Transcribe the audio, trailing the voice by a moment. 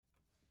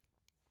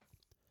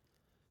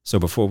So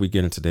before we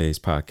get into today's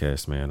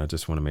podcast, man, I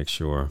just want to make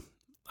sure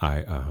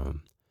I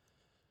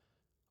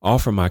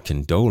offer my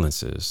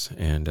condolences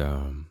and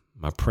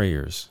my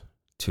prayers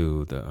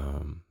to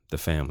the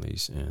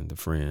families and the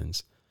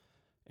friends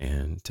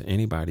and to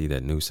anybody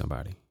that knew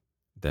somebody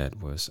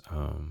that was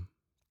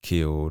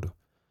killed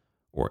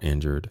or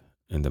injured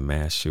in the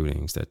mass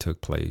shootings that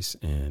took place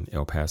in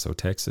El Paso,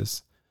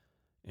 Texas,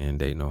 and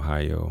Dayton,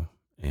 Ohio,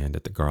 and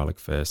at the Garlic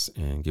Fest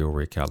in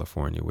Gilroy,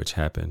 California, which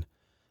happened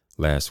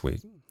last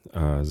week.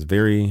 It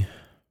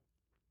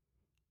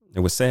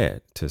was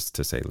sad to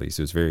say the least.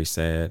 It was very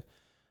sad.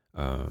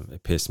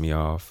 It pissed me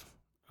off.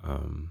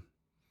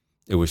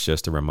 It was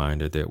just a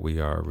reminder that we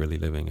are really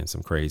living in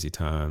some crazy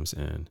times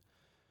and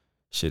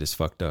shit is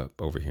fucked up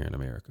over here in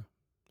America.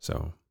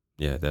 So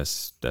yeah,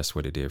 that's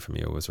what it did for me.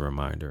 It was a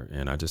reminder.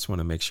 And I just want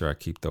to make sure I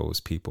keep those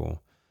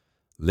people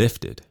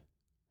lifted.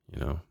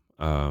 You know,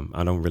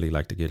 I don't really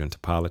like to get into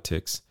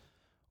politics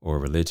or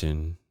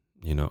religion,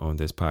 you know, on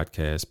this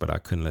podcast, but I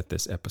couldn't let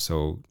this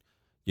episode,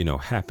 you know,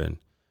 happen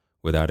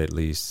without at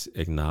least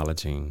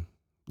acknowledging,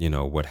 you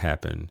know, what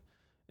happened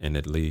and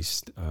at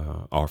least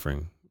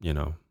offering, you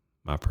know,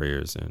 my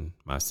prayers and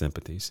my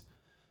sympathies.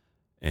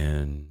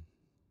 And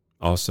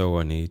also,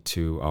 I need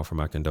to offer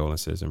my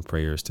condolences and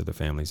prayers to the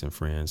families and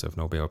friends of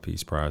Nobel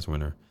Peace Prize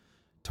winner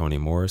Toni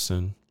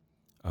Morrison.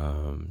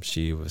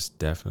 She was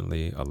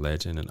definitely a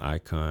legend, an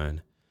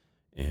icon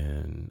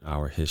in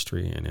our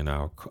history and in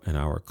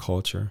our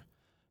culture,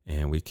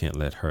 and we can't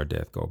let her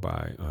death go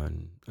by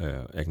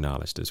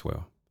unacknowledged as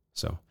well.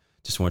 So,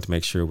 just wanted to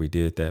make sure we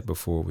did that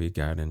before we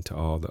got into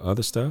all the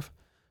other stuff.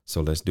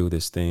 So let's do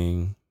this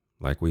thing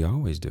like we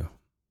always do.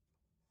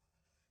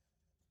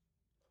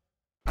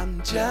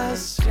 I'm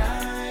just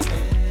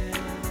jiving,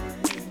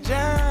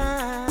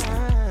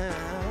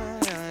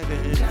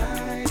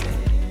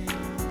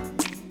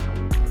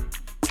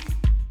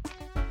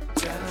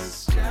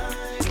 just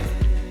jiving,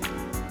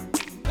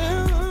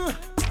 ooh,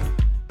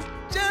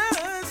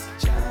 just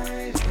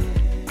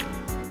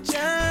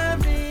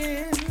jiving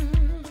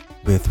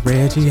with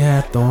Reggie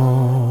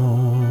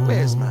Hathorn.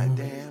 Where's my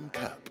damn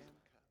cup?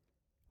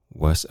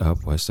 What's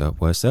up? What's up?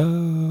 What's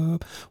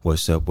up?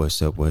 What's up?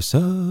 What's up? What's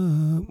up?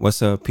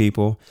 What's up,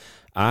 people?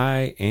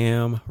 I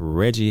am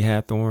Reggie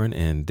Hathorn,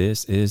 and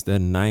this is the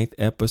 9th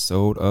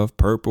episode of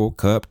Purple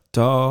Cup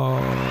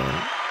Talk.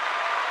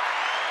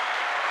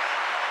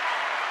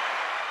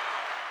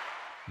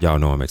 Y'all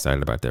know I'm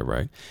excited about that,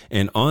 right?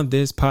 And on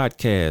this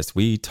podcast,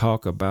 we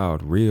talk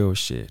about real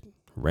shit,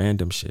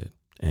 random shit,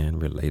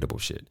 and relatable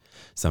shit.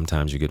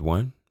 Sometimes you get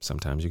one,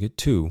 sometimes you get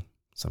two,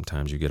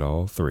 sometimes you get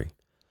all three.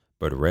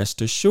 But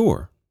rest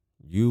assured,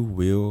 you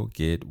will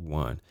get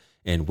one.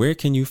 And where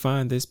can you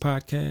find this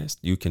podcast?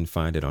 You can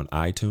find it on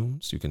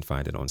iTunes. You can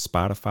find it on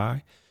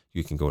Spotify.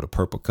 You can go to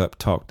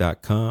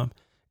purplecuptalk.com.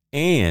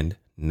 And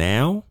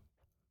now,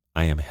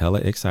 I am hella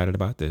excited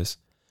about this.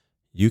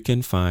 You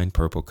can find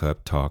Purple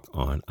Cup Talk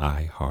on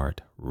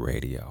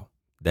iHeartRadio.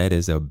 That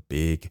is a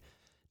big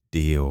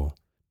deal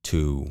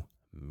to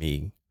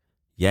me.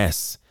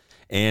 Yes.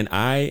 And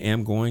I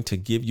am going to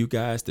give you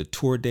guys the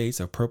tour dates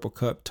of Purple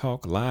Cup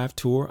Talk live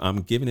tour.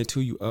 I'm giving it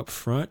to you up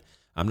front.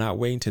 I'm not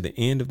waiting to the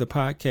end of the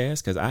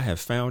podcast because I have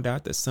found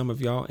out that some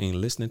of y'all ain't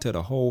listening to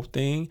the whole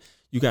thing.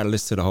 You got to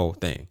listen to the whole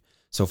thing.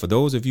 So for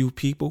those of you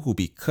people who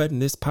be cutting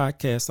this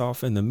podcast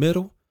off in the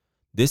middle,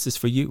 this is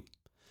for you.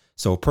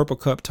 So Purple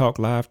Cup Talk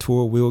live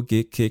tour will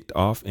get kicked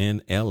off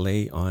in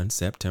LA on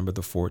September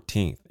the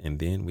 14th. And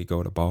then we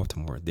go to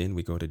Baltimore. Then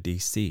we go to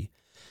DC,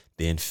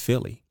 then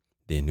Philly,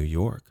 then New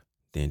York,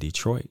 then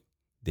Detroit,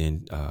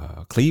 then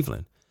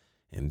Cleveland,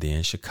 and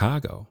then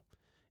Chicago,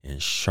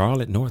 and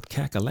Charlotte, North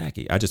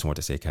Kakalaki. I just want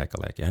to say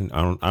Kakalaki.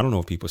 I don't know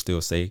if people still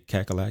say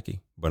Kakalaki,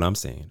 but I'm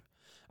saying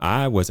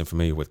I wasn't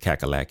familiar with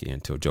Kakalaki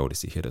until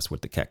Jodeci hit us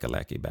with the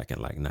Kakalaki back in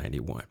like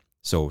 91.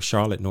 So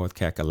Charlotte, North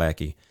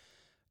Kakalaki,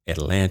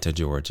 Atlanta,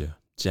 Georgia,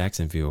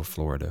 Jacksonville,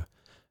 Florida,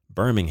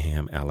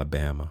 Birmingham,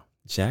 Alabama,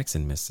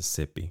 Jackson,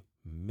 Mississippi,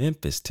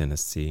 Memphis,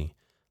 Tennessee,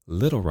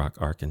 Little Rock,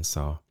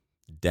 Arkansas,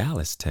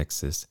 Dallas,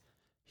 Texas,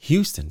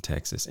 Houston,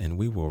 Texas, and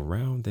we will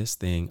round this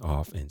thing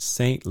off in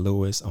St.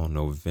 Louis on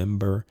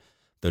November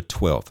the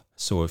 12th.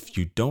 So if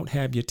you don't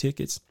have your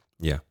tickets,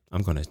 yeah,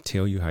 I'm going to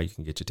tell you how you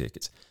can get your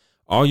tickets.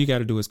 All you got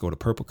to do is go to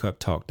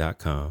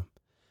purplecuptalk.com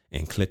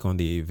and click on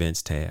the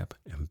events tab,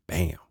 and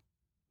bam,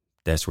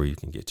 that's where you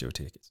can get your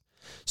tickets.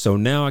 So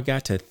now I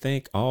got to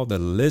thank all the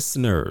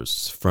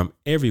listeners from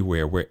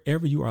everywhere,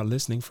 wherever you are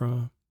listening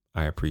from.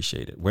 I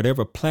appreciate it.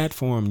 Whatever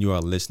platform you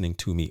are listening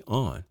to me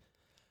on,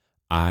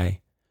 I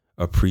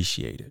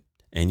appreciate it.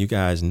 And you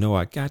guys know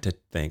I got to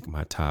thank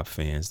my top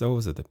fans.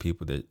 Those are the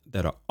people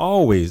that are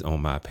always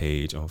on my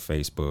page on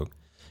Facebook.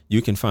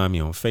 You can find me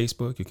on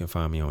Facebook, you can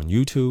find me on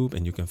YouTube,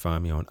 and you can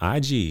find me on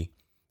IG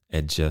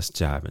at Just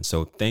Jiving.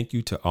 So thank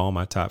you to all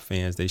my top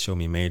fans. They show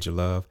me major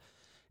love.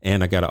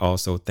 And I got to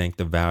also thank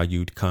the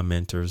valued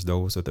commenters.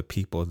 Those are the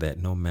people that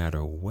no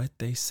matter what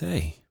they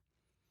say,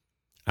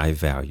 I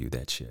value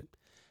that shit.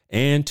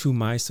 And to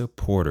my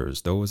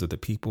supporters, those are the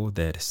people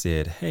that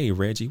said, hey,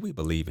 Reggie, we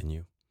believe in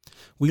you.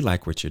 We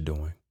like what you're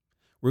doing.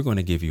 we're going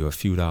to give you a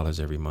few dollars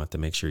every month to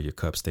make sure your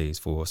cup stays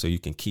full so you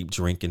can keep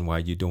drinking while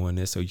you're doing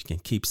this, so you can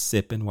keep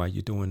sipping while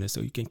you're doing this,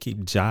 so you can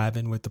keep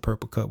jiving with the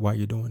Purple Cup while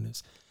you're doing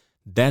this.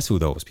 That's who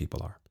those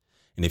people are.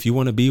 And if you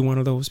want to be one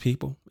of those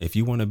people, if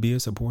you want to be a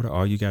supporter,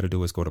 all you got to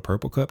do is go to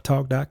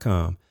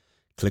purplecuptalk.com,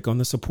 click on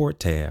the support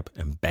tab,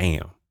 and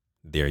bam,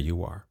 there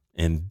you are.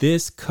 And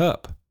this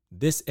cup,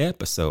 this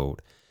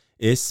episode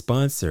is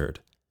sponsored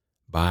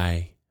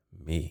by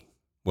me.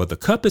 Well, the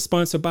cup is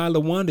sponsored by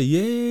LaWanda.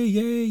 Yay,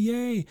 yay,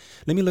 yay.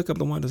 Let me look up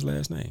LaWanda's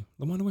last name.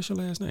 LaWanda, what's your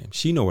last name?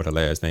 She know what her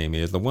last name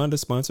is. LaWanda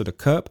sponsored the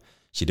cup.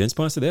 She didn't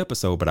sponsor the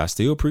episode, but I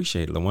still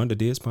appreciate it. LaWanda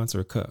did sponsor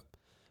a cup.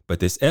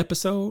 But this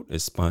episode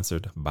is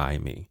sponsored by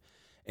me.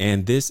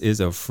 And this is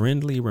a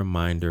friendly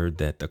reminder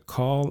that the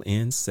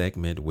call-in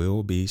segment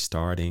will be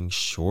starting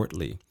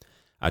shortly.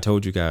 I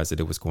told you guys that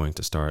it was going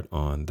to start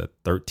on the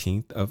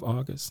 13th of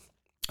August.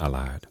 I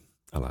lied.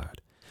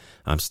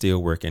 I'm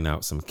still working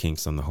out some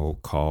kinks on the whole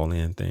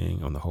call-in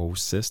thing, on the whole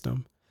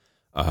system.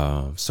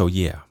 So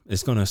yeah,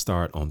 it's going to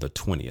start on the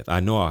 20th.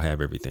 I know I'll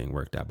have everything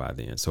worked out by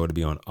then. So it'll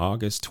be on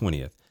August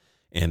 20th.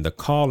 And the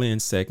call-in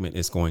segment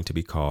is going to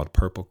be called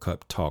Purple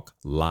Cup Talk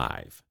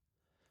Live.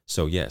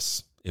 So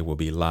yes, it will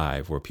be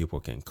live where people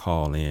can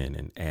call in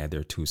and add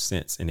their 2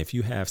 cents. And if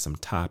you have some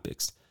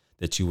topics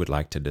that you would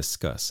like to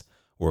discuss,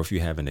 or if you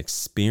have an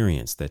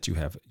experience that you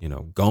have,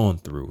 gone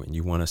through and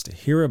you want us to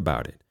hear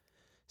about it,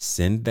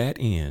 send that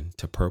in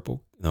to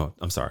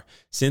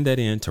send that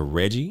in to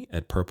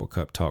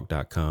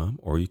Reggie@purplecuptalk.com,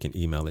 or you can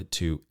email it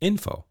to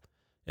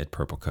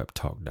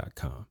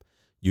info@purplecuptalk.com.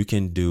 You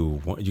can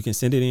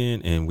send it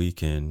in and we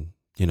can,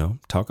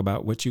 talk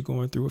about what you're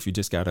going through. If you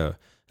just got a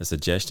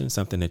suggestion,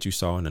 something that you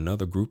saw in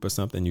another group or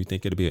something, you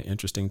think it'll be an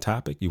interesting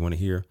topic. You want to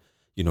hear,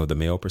 the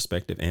male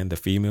perspective and the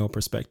female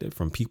perspective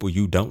from people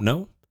you don't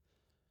know,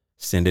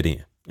 send it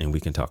in and we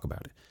can talk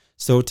about it.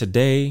 So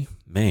today,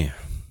 man,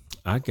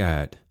 I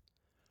got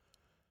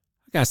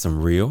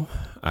some real,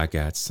 I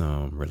got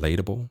some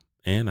relatable,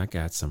 and I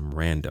got some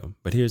random.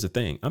 But here's the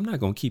thing. I'm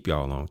not going to keep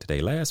y'all long today.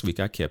 Last week,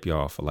 I kept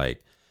y'all for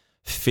like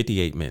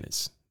 58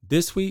 minutes.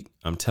 This week,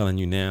 I'm telling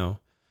you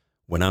now,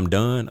 when I'm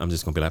done, I'm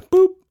just going to be like,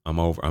 boop, I'm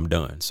over, I'm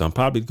done. So I'm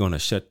probably going to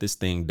shut this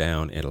thing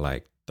down at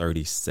like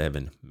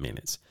 37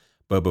 minutes.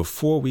 But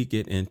before we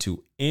get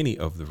into any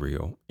of the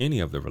real,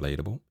 any of the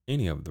relatable,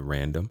 any of the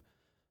random,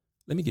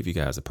 let me give you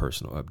guys a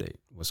personal update.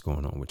 What's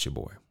going on with your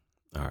boy?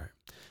 All right.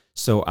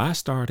 So I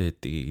started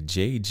the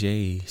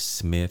JJ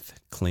Smith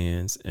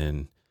cleanse,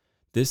 and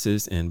this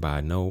is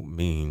by no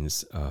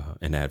means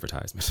an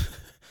advertisement.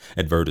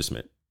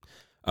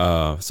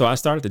 So I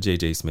started the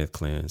JJ Smith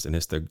cleanse, and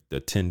it's the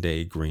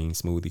 10-day green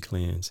smoothie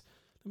cleanse.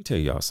 Let me tell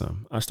y'all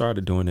something. I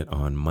started doing it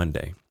on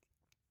Monday,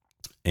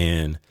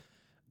 and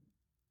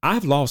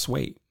I've lost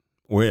weight,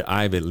 or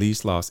I've at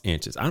least lost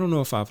inches. I don't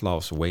know if I've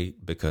lost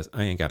weight because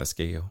I ain't got a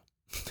scale.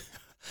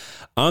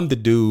 I'm the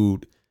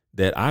dude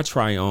that I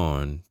try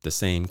on the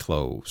same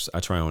clothes. I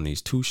try on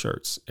these 2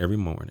 shirts every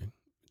morning,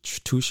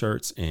 2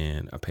 shirts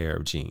and a pair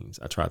of jeans.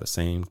 I try the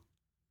same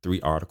 3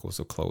 articles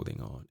of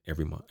clothing on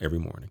every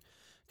morning.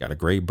 Got a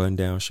gray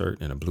button-down shirt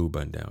and a blue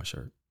button-down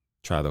shirt.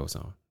 Try those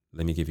on.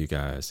 Let me give you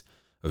guys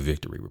a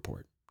victory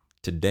report.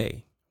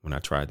 Today, when I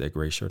tried that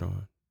gray shirt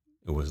on,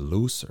 it was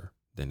looser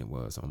than it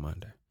was on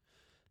Monday.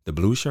 The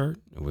blue shirt,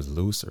 it was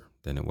looser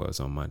than it was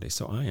on Monday.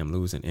 So I am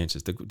losing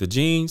inches. The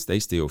jeans, they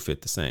still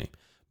fit the same.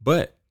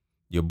 But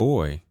your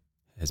boy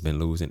has been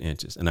losing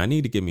inches. And I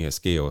need to give me a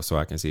scale so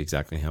I can see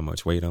exactly how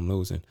much weight I'm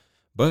losing.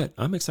 But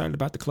I'm excited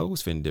about the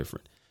clothes fitting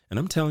different. And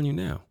I'm telling you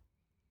now,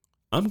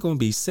 I'm going to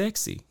be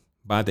sexy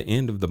by the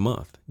end of the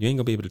month. You ain't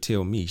going to be able to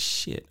tell me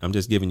shit. I'm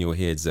just giving you a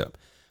heads up.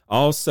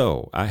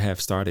 Also, I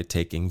have started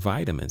taking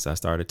vitamins. I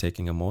started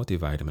taking a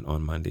multivitamin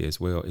on Monday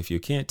as well. If you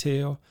can't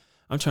tell,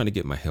 I'm trying to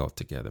get my health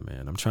together,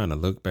 man. I'm trying to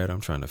look better.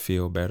 I'm trying to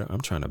feel better.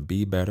 I'm trying to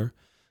be better.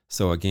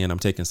 So again, I'm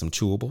taking some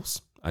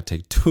chewables. I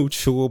take 2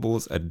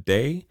 chewables a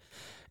day,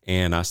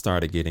 and I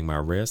started getting my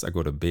rest. I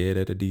go to bed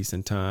at a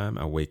decent time.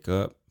 I wake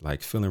up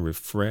like feeling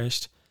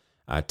refreshed.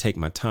 I take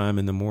my time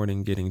in the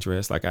morning getting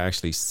dressed. Like I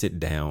actually sit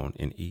down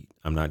and eat.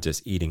 I'm not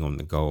just eating on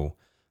the go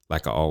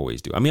like I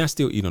always do. I mean, I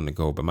still eat on the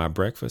go, but my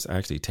breakfast, I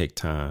actually take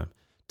time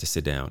to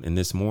sit down. And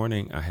this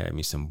morning I had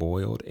me some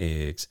boiled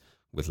eggs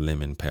with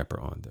lemon pepper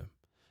on them.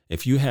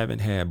 If you haven't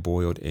had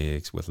boiled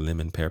eggs with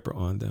lemon pepper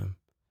on them,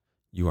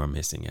 you are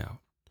missing out.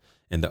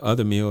 And the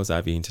other meals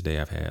I've eaten today,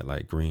 I've had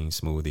like green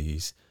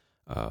smoothies,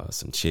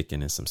 some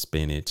chicken and some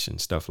spinach and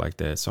stuff like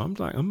that. So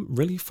I'm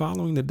really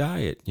following the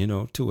diet,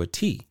 to a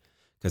T,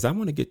 because I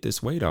want to get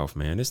this weight off,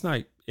 man. It's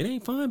like, it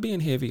ain't fun being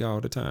heavy all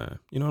the time.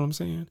 You know what I'm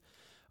saying?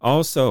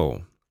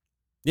 Also,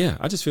 yeah,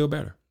 I just feel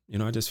better.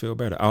 I just feel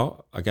better.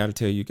 I got to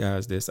tell you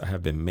guys this. I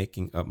have been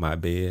making up my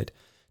bed.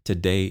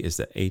 Today is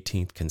the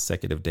 18th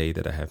consecutive day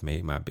that I have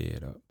made my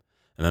bed up.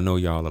 And I know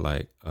y'all are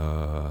like,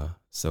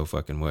 so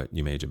fucking what?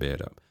 You made your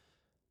bed up.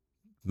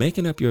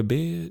 Making up your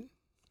bed,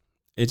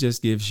 it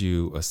just gives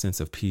you a sense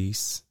of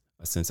peace,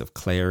 a sense of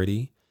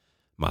clarity.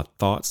 My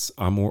thoughts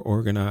are more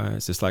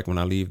organized. It's like when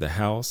I leave the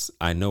house,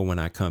 I know when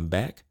I come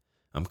back,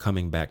 I'm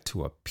coming back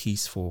to a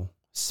peaceful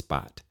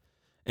spot.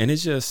 And it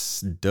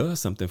just does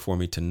something for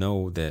me to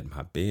know that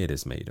my bed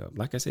is made up.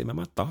 Like I said, man,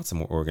 my thoughts are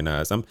more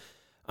organized.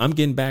 I'm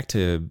getting back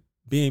to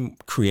being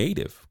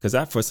creative because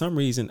for some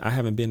reason, I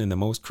haven't been in the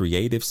most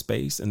creative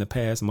space in the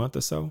past month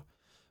or so.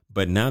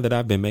 But now that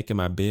I've been making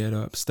my bed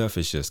up, stuff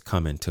is just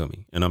coming to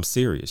me. And I'm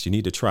serious. You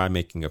need to try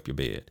making up your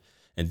bed.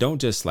 And don't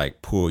just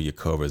like pull your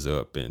covers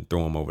up and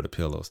throw them over the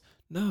pillows.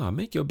 No,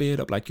 make your bed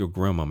up like your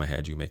grandmama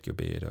had you make your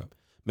bed up.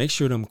 Make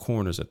sure them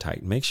corners are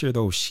tight. Make sure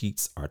those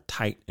sheets are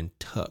tight and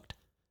tucked.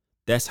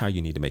 That's how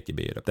you need to make your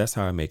bed up. That's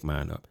how I make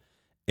mine up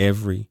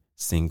every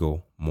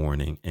single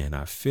morning. And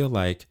I feel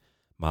like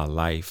my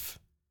life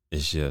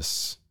is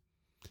just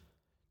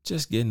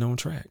getting on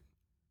track.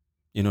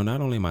 You know,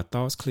 not only my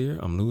thoughts clear,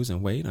 I'm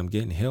losing weight, I'm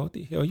getting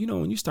healthy. Hell, you know,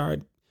 when you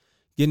start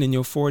getting in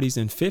your 40s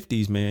and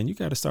 50s, man, you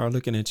got to start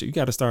looking at you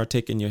got to start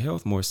taking your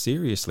health more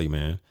seriously,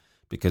 man.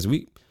 Because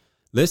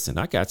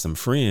I got some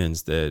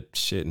friends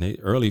that in their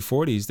early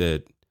 40s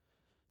that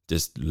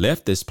just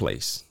left this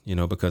place, you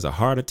know, because of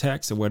heart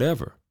attacks or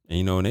whatever. And,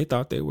 you know, and they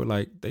thought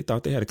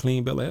they had a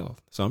clean bill of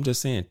health. So I'm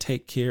just saying,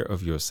 take care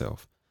of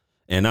yourself.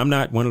 And I'm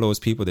not one of those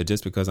people that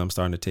just because I'm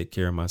starting to take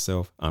care of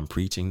myself, I'm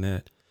preaching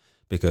that.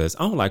 Because I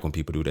don't like when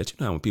people do that. You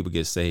know how when people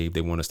get saved,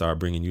 they want to start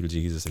bringing you to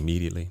Jesus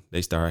immediately.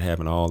 They start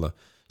having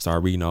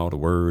start reading all the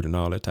word and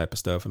all that type of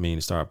stuff. I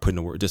mean, start putting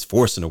the word, just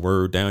forcing the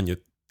word down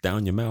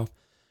your mouth.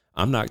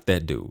 I'm not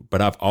that dude,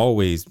 but I've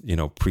always, you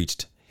know,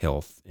 preached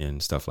health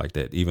and stuff like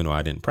that, even though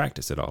I didn't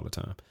practice it all the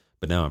time.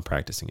 But now I'm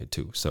practicing it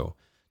too. So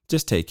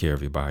just take care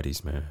of your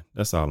bodies, man.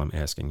 That's all I'm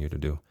asking you to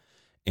do.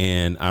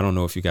 And I don't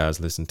know if you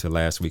guys listened to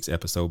last week's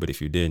episode, but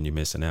if you didn't, you're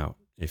missing out.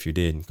 If you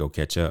didn't, go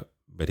catch up.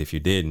 But if you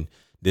didn't,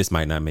 this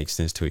might not make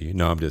sense to you.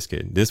 No, I'm just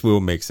kidding. This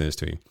will make sense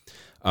to you.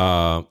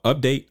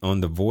 Update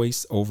on the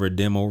voice over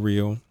demo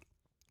reel.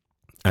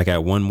 I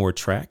got one more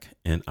track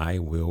and I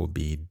will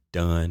be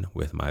done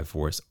with my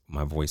voice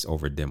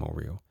over demo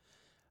reel.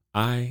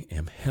 I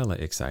am hella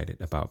excited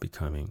about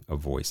becoming a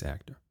voice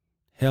actor.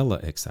 Hella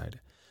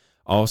excited.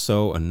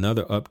 Also,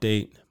 another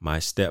update, my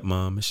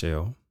stepmom,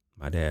 Michelle,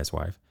 my dad's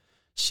wife,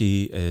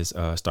 she is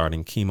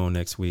starting chemo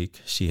next week.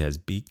 She has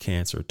beat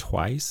cancer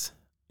twice.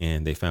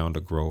 And they found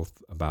a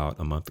growth about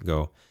a month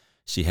ago.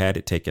 She had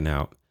it taken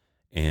out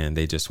and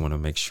they just want to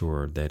make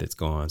sure that it's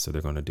gone. So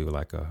they're going to do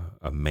like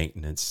a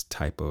maintenance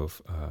type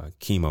of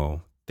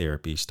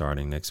chemotherapy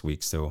starting next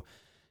week. So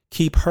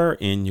keep her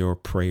in your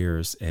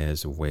prayers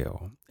as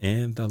well.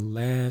 And the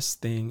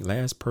last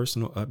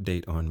personal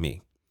update on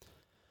me.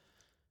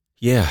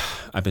 Yeah,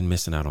 I've been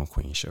missing out on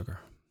Queen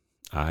Sugar.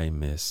 I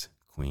miss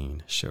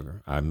Queen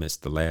Sugar. I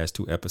missed the last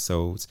 2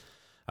 episodes.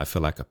 I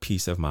feel like a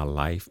piece of my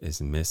life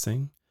is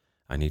missing.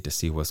 I need to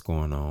see what's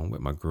going on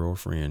with my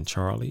girlfriend,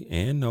 Charlie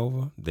and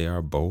Nova. They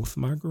are both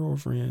my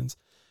girlfriends.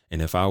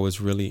 And if I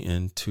was really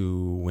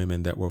into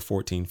women that were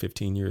 14,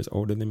 15 years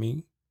older than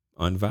me,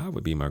 Unvi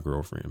would be my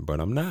girlfriend.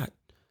 But I'm not.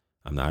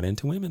 I'm not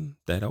into women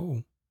that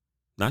old.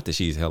 Not that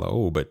she's hella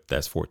old, but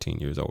that's 14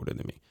 years older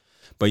than me.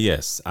 But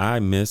yes, I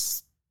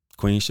miss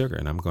Queen Sugar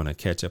and I'm going to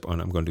catch up on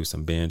it. I'm going to do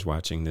some binge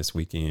watching this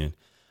weekend.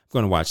 I'm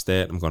going to watch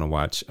that. I'm going to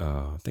watch,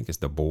 I think it's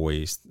The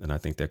Boys. And I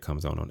think that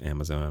comes on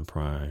Amazon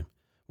Prime.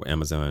 Or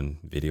Amazon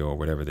Video or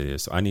whatever that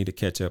is. So I need to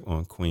catch up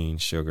on Queen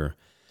Sugar.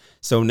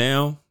 So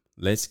now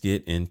let's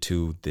get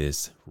into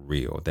this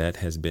reel.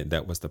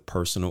 That was the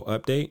personal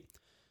update.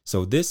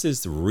 So this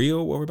is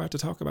real. What we're about to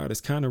talk about is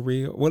kind of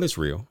real. Well, it's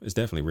real. It's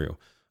definitely real.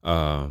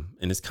 And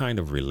it's kind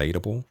of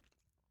relatable.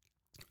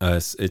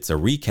 It's a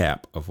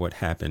recap of what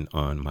happened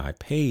on my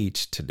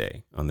page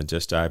today on the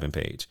Just Jiving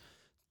page.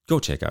 Go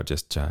check out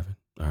Just Jiving.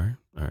 All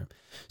right.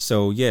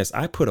 So yes,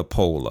 I put a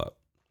poll up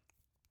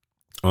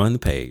on the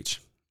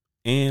page.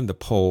 And the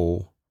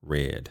poll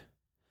read,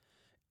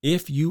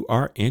 if you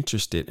are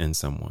interested in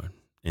someone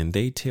and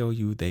they tell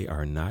you they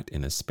are not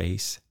in a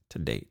space to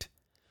date,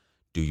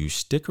 do you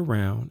stick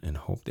around and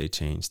hope they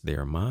change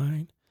their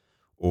mind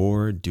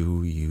or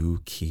do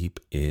you keep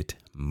it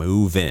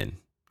moving?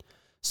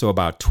 So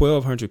about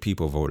 1,200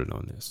 people voted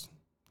on this.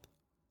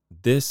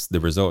 The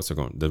results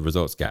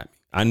got me.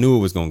 I knew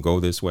it was going to go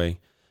this way,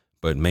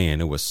 but man,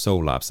 it was so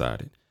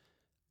lopsided.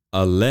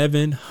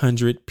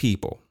 1,100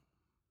 people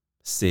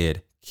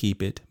said,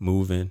 keep it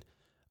moving.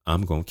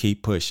 I'm going to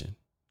keep pushing.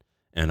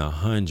 And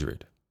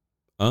 100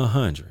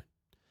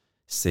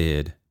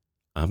 said,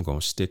 I'm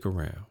going to stick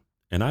around.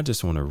 And I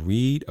just want to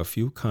read a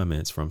few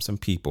comments from some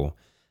people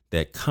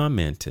that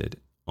commented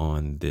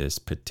on this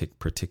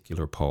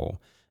particular poll.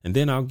 And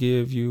then I'll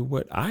give you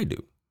what I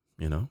do,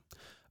 you know.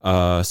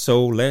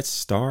 So let's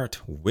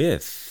start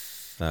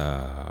with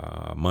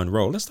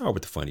Monroe. Let's start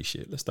with the funny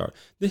shit.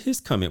 His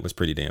comment was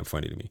pretty damn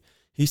funny to me.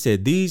 He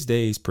said, these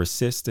days,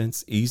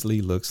 persistence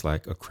easily looks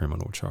like a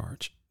criminal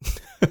charge.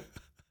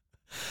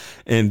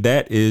 And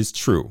that is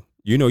true.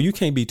 You know, you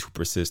can't be too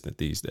persistent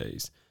these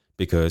days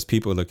because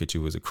people look at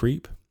you as a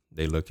creep.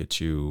 They look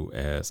at you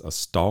as a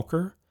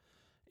stalker.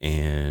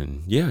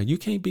 And yeah, you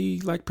can't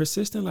be like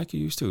persistent like you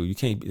used to. You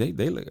can't be,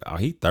 they look, oh,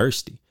 he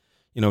thirsty,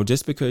 you know,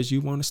 just because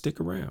you want to stick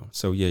around.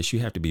 So yes, you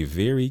have to be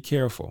very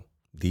careful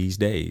these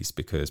days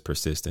because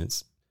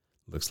persistence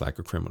looks like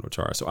a criminal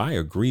charge. So I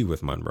agree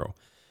with Monroe.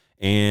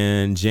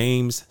 And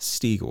James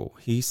Stiegel,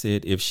 he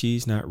said, if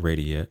she's not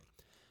ready yet,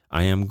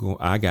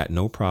 I got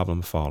no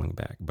problem falling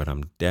back, but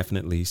I'm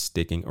definitely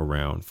sticking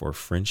around for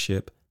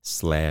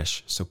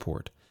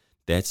friendship/support.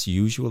 That's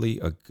usually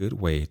a good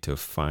way to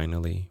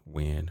finally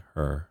win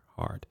her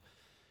heart.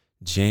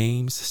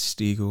 James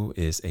Stiegel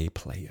is a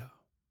player.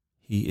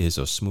 He is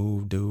a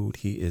smooth dude.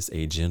 He is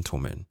a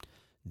gentleman.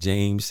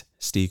 James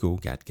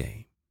Stiegel got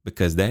game,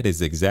 because that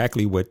is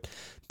exactly what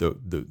the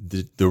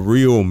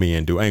real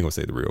men do. I ain't gonna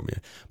say the real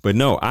men, but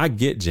no, I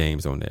get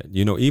James on that.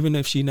 You know, even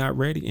if she's not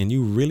ready and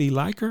you really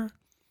like her,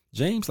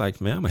 James like,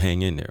 man, I'm gonna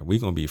hang in there. We're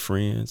gonna be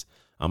friends.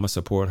 I'm gonna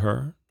support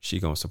her. She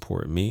gonna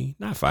support me,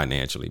 not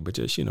financially, but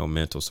just, you know,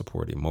 mental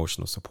support,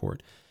 emotional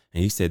support.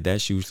 And he said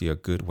that's usually a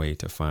good way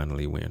to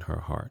finally win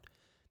her heart.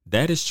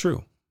 That is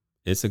true.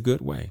 It's a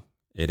good way.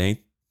 It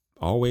ain't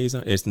always,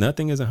 it's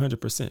nothing is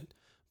 100%,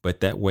 but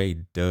that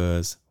way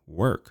does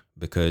work,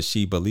 because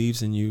she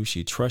believes in you.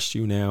 She trusts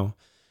you now.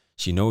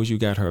 She knows you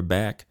got her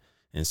back.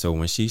 And so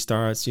when she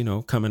starts, you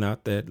know, coming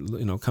out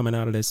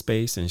of that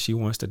space and she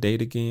wants to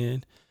date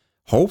again,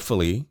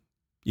 hopefully,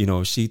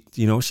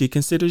 she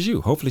considers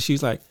you. Hopefully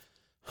she's like,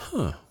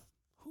 who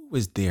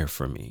was there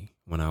for me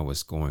when I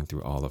was going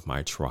through all of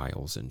my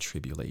trials and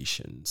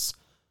tribulations?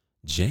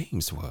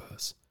 James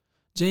was.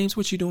 James,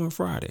 what you doing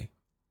Friday?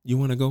 You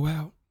want to go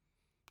out?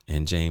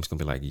 And James gonna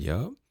be like,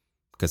 yup,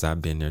 because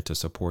I've been there to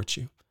support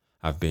you.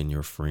 I've been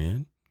your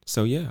friend.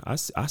 So yeah, I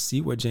see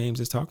what James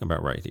is talking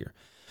about right here.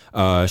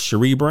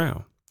 Cherie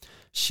Brown,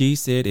 she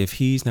said, if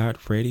he's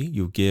not ready,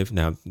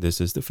 now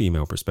this is the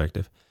female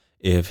perspective.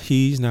 If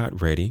he's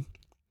not ready,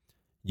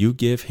 you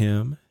give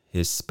him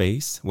his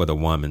space. Well, the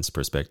woman's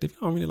perspective.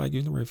 I don't really like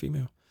using the word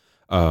female.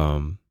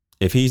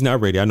 If he's not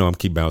ready, I know I'm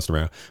keep bouncing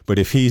around, but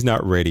if he's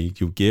not ready,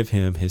 you give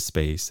him his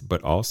space,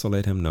 but also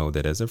let him know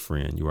that as a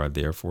friend, you are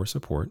there for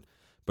support,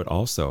 but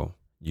also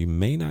you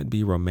may not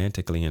be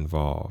romantically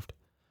involved.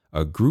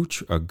 A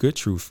good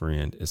true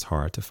friend is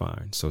hard to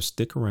find, so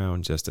stick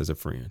around just as a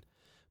friend,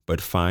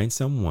 but find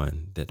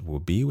someone that will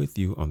be with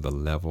you on the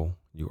level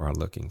you are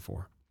looking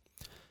for.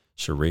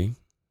 Cherie,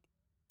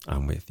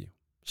 I'm with you.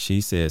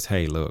 She says,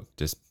 hey, look,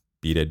 just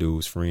be that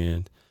dude's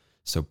friend,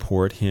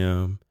 support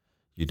him.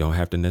 You don't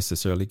have to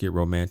necessarily get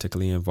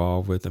romantically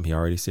involved with him. He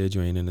already said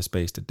you ain't in the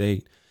space to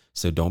date,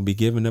 so don't be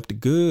giving up the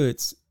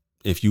goods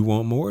if you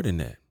want more than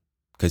that,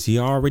 because he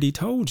already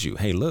told you,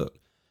 hey, look,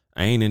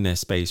 I ain't in that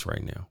space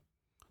right now.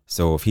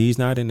 So if he's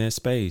not in that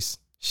space,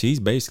 she's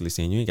basically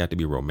saying you ain't got to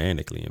be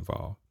romantically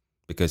involved,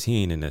 because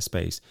he ain't in that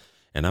space.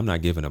 And I'm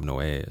not giving up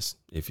no ass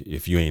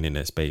if you ain't in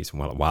that space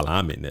while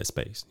I'm in that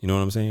space. You know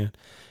what I'm saying?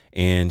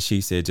 And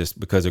she said, just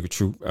because a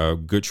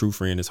good true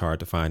friend is hard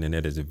to find. And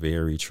that is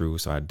very true.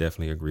 So I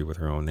definitely agree with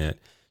her on that.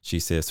 She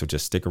says, so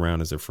just stick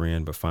around as a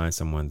friend, but find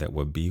someone that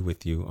will be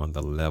with you on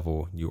the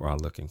level you are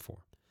looking for.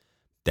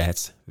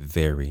 That's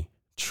very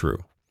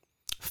true.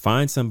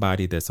 Find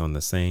somebody that's on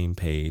the same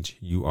page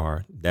you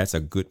are. That's a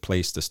good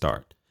place to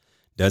start.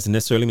 Doesn't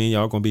necessarily mean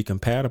y'all going to be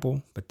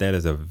compatible, but that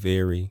is a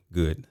very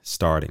good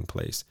starting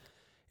place.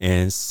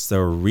 And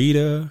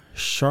Sarita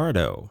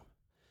Shardo,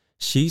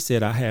 she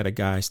said, I had a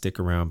guy stick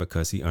around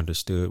because he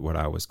understood what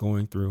I was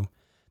going through.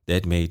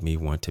 That made me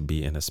want to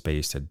be in a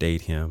space to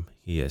date him.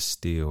 He is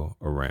still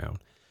around.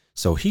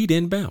 So he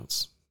didn't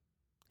bounce.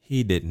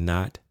 He did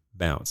not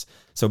bounce.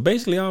 So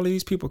basically all of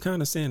these people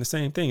kind of saying the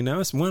same thing.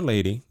 Now it's one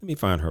lady. Let me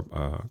find her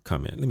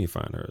comment. Let me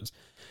find hers.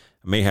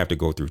 I may have to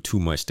go through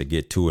too much to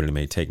get to it, and it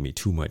may take me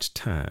too much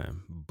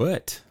time.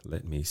 But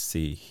let me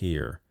see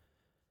here.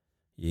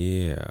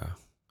 Yeah.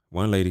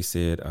 One lady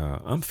said,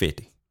 I'm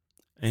 50.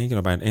 Ain't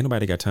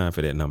nobody got time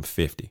for that, and I'm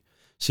 50.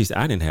 She said,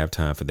 I didn't have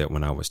time for that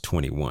when I was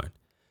 21.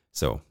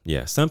 So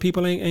yeah, some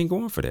people ain't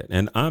going for that.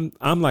 And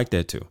I'm like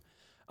that too.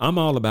 I'm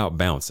all about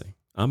bouncing.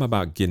 I'm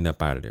about getting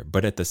up out of there.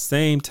 But at the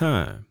same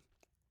time,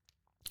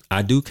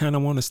 I do kind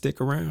of want to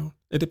stick around.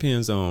 It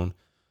depends on,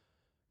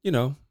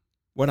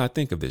 what I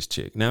think of this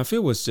chick. Now, if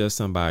it was just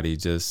somebody,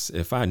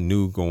 if I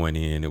knew going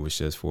in, it was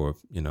just for,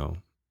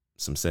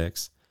 some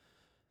sex,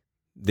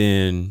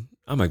 then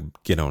I'm going to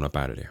get on up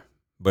out of there.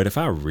 But if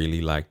I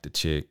really like the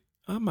chick,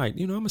 I might,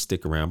 I'm going to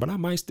stick around, but I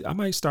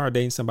might start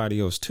dating somebody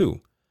else too,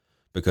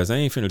 because I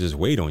ain't finna just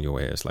wait on your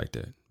ass like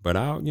that. But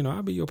I'll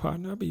be your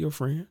partner. I'll be your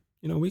friend.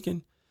 We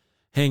can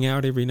hang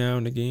out every now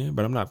and again,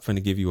 but I'm not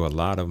finna give you a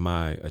lot of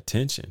my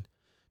attention,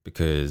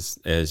 because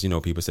as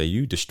people say,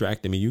 you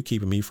distracting me, you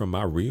keeping me from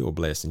my real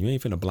blessing. You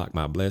ain't finna block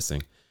my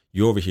blessing.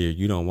 You over here,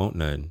 you don't want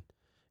nothing,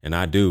 and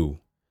I do.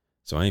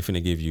 So I ain't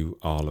finna give you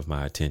all of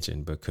my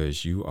attention,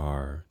 because you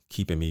are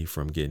keeping me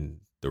from getting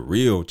the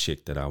real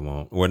chick that I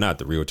want. Or not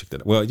the real chick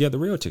the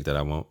real chick that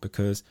I want,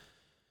 because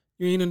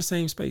you ain't in the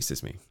same space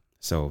as me.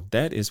 So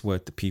that is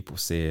what the people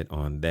said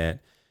on that.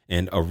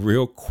 And a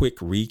real quick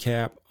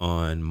recap: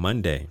 on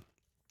Monday,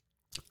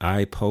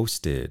 I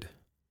posted,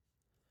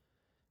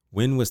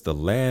 when was the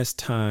last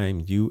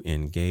time you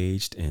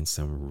engaged in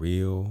some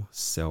real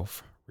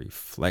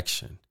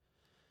self-reflection?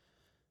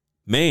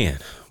 Man,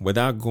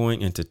 without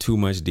going into too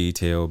much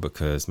detail,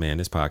 because man,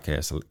 this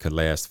podcast could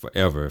last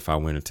forever if I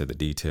went into the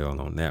detail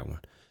on that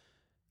one.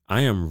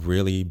 I am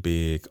really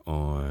big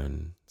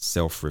on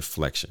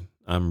self-reflection.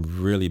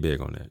 I'm really big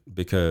on that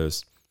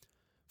because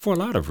for a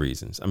lot of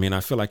reasons. I mean, I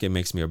feel like it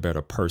makes me a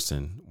better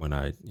person when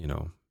I,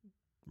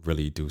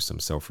 really do some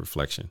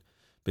self-reflection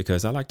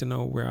because I like to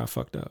know where I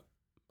fucked up.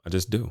 I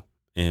just do.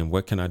 And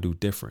what can I do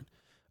different?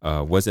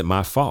 Was it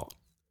my fault?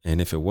 And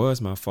if it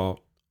was my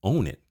fault,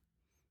 own it.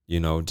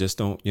 Just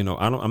don't,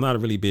 I'm not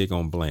really big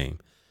on blame.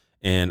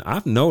 And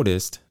I've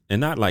noticed,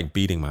 and not like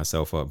beating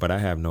myself up, but I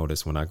have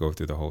noticed when I go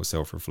through the whole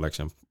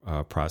self-reflection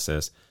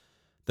process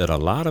that a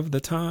lot of the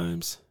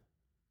times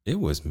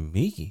it was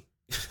me.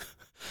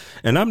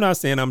 And I'm not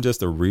saying I'm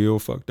just a real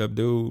fucked up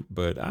dude,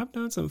 but I've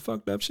done some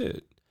fucked up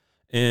shit.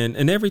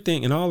 And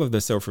everything and all of the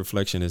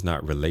self-reflection is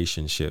not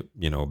relationship,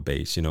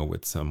 based,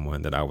 with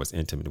someone that I was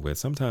intimate with.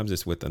 Sometimes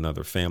it's with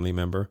another family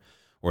member,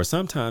 or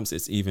sometimes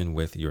it's even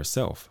with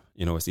yourself.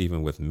 It's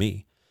even with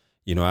me.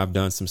 I've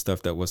done some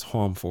stuff that was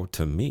harmful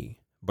to me,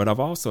 but I've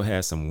also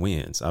had some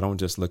wins. I don't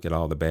just look at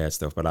all the bad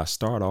stuff, but I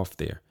start off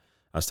there.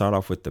 I start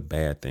off with the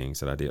bad things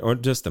that I did, or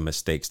just the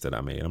mistakes that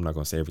I made. I'm not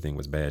going to say everything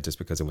was bad. Just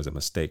because it was a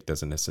mistake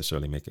doesn't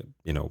necessarily make it,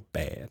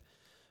 bad.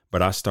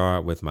 But I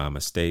start with my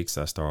mistakes.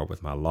 I start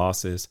with my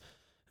losses.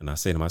 And I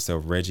say to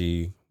myself,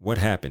 Reggie, what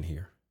happened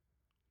here?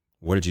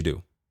 What did you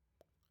do?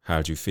 How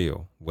did you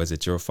feel? Was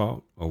it your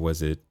fault, or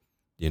was it,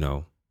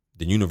 the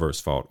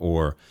universe fault,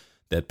 or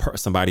that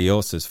somebody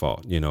else's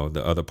fault,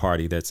 the other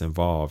party that's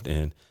involved?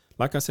 And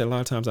like I said, a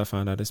lot of times I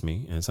find out it's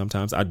me, and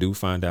sometimes I do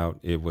find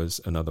out it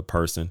was another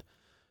person.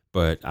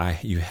 But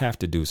you have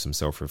to do some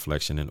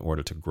self-reflection in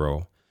order to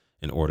grow,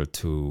 in order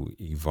to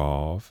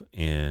evolve.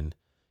 And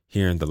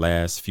here in the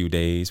last few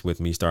days,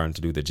 with me starting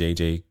to do the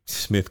JJ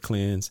Smith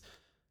cleanse,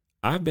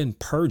 I've been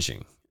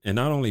purging, and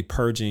not only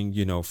purging,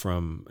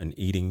 from an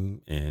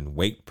eating and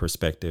weight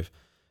perspective,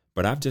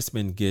 but I've just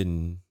been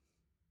getting,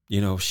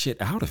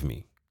 shit out of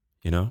me,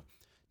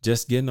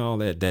 just getting all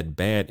that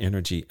bad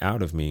energy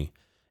out of me.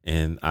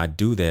 And I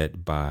do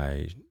that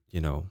by,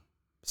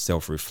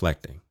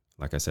 self-reflecting.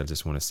 Like I said, I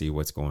just want to see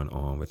what's going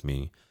on with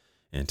me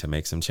and to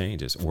make some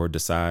changes, or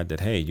decide that,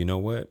 hey, you know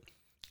what?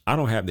 I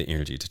don't have the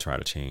energy to try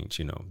to change,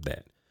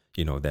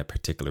 that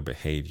particular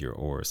behavior,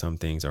 or some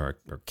things are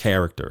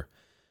character.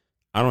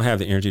 I don't have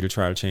the energy to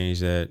try to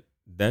change that.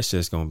 That's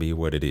just going to be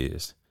what it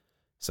is.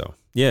 So,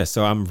 yeah,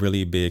 so I'm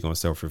really big on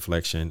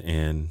self-reflection.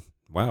 And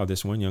wow,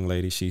 this one young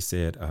lady, she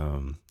said,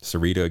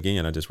 Sarita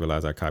again, I just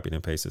realized I copied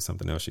and pasted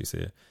something else she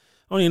said.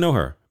 I don't even know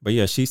her. But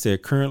yeah, she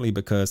said, currently,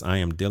 because I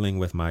am dealing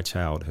with my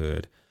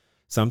childhood,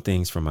 some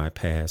things from my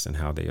past and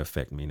how they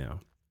affect me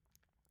now.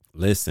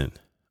 Listen,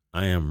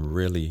 I am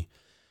really,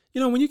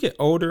 when you get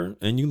older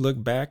and you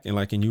look back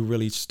and you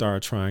really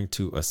start trying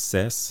to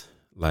assess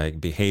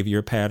like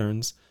behavior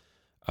patterns.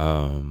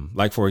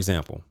 Like, for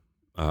example,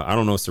 I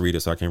don't know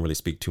Sarita, so I can't really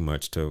speak too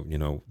much to,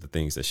 the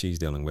things that she's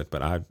dealing with,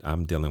 but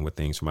I'm dealing with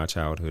things from my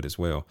childhood as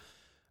well.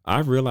 I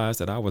realized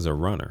that I was a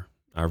runner.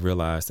 I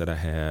realized that I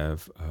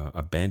have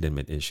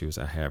abandonment issues.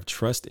 I have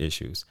trust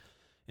issues.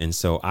 And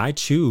so I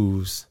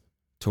choose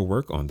to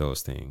work on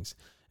those things.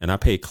 And I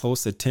pay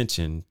close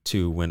attention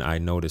to when I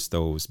notice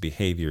those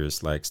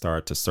behaviors like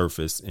start to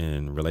surface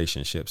in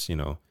relationships,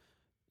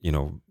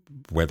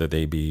 whether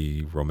they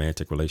be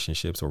romantic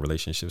relationships or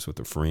relationships with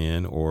a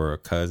friend or a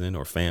cousin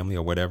or family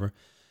or whatever.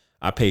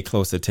 I pay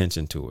close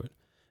attention to it.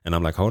 And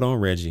I'm like, hold on,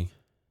 Reggie,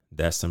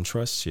 that's some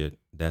trust shit.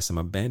 That's some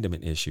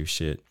abandonment issue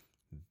shit.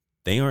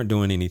 They aren't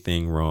doing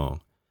anything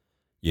wrong.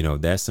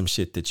 That's some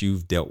shit that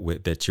you've dealt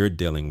with, that you're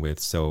dealing with.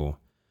 So,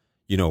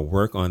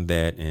 work on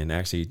that and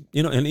actually,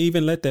 and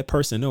even let that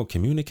person know,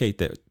 communicate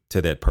that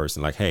to that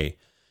person. Like, hey,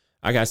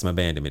 I got some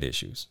abandonment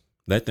issues.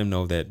 Let them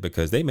know that,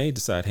 because they may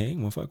decide, hey, I ain't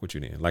gonna fuck with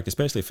you then. Like,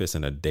 especially if it's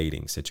in a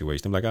dating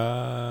situation. I'm like,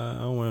 I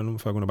don't want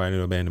to fuck with nobody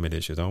with abandonment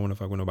issues. I don't want to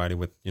fuck with nobody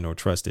with,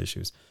 trust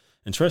issues.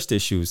 And trust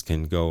issues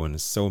can go in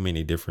so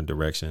many different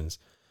directions.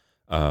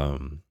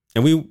 And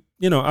we,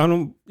 I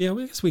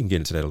guess we can get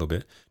into that a little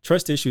bit.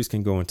 Trust issues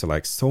can go into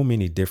like so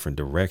many different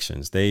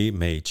directions. They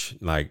may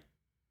like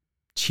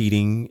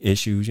cheating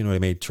issues, they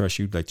may trust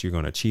you that you're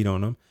going to cheat on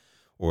them,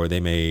 or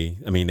they may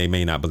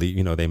not believe,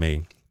 they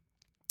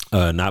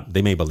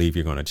may believe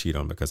you're going to cheat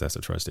on them because that's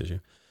a trust issue.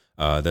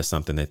 That's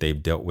something that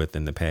they've dealt with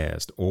in the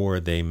past, or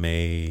they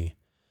may,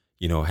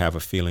 have a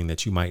feeling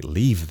that you might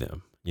leave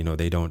them.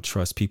 They don't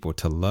trust people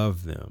to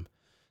love them.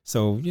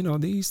 So,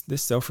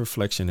 this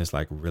self-reflection is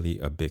like really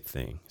a big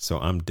thing. So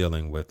I'm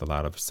dealing with a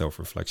lot of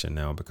self-reflection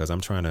now because I'm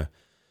trying to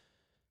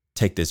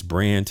take this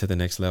brand to the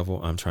next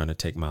level. I'm trying to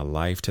take my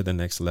life to the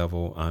next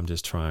level. I'm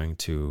just trying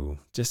to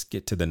just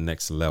get to the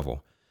next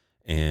level.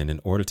 And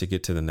in order to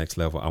get to the next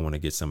level, I want to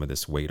get some of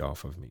this weight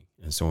off of me.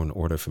 And so in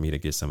order for me to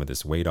get some of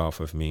this weight off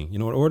of me,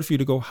 in order for you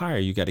to go higher,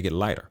 you got to get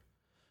lighter.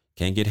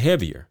 Can't get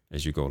heavier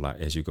as you go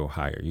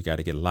higher. You got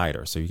to get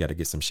lighter. So you got to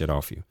get some shit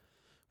off you,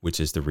 which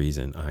is the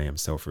reason I am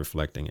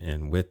self-reflecting.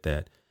 And with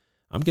that,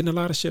 I'm getting a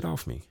lot of shit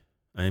off me.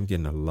 I am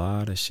getting a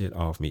lot of shit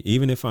off me.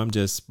 Even if I'm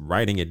just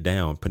writing it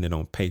down, putting it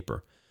on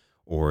paper,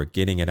 or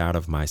getting it out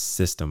of my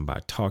system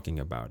by talking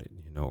about it,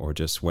 or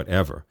just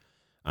whatever.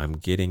 I'm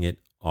getting it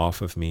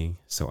off of me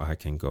so I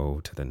can go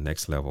to the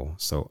next level,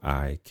 so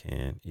I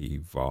can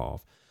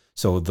evolve.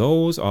 So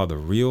those are the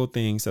real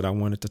things that I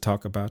wanted to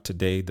talk about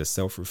today, the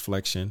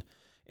self-reflection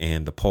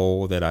and the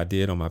poll that I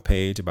did on my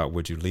page about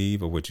would you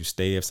leave or would you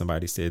stay if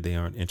somebody said they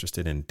aren't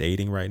interested in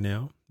dating right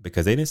now,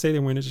 because they didn't say they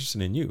weren't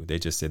interested in you. They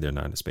just said they're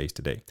not in the space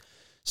to date.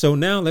 So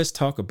now let's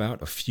talk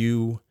about a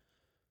few.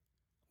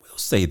 We'll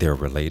say they're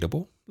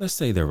relatable. Let's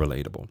say they're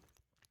relatable.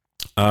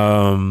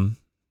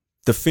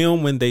 The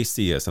film When They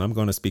See Us, and I'm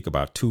going to speak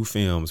about two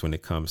films when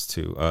it comes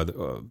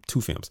to two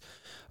films.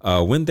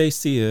 When They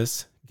See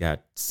Us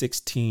got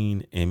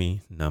 16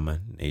 Emmy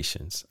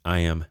nominations. I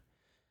am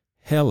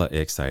hella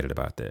excited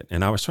about that.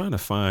 And I was trying to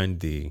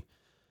find the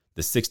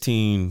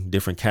 16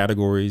 different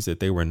categories that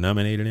they were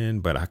nominated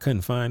in, but I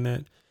couldn't find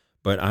that.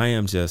 But I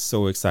am just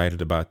so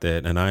excited about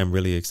that. And I am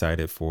really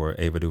excited for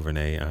Ava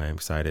DuVernay. I am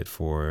excited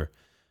for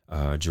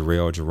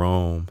Jharrel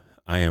Jerome.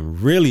 I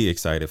am really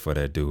excited for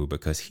that dude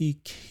because he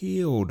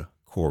killed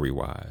Corey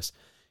Wise.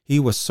 He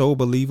was so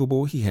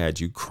believable. He had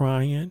you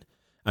crying.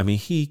 I mean,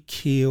 he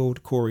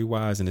killed Corey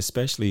Wise. And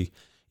especially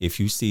if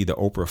you see the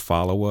Oprah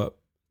follow-up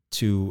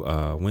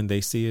to When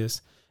They See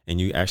Us, and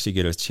you actually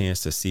get a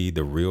chance to see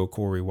the real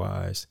Corey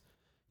Wise,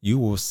 you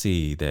will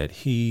see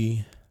that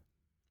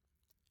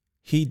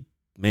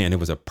man, it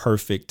was a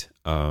perfect,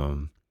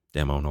 damn, I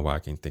don't know why I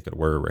can't think of the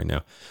word right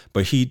now,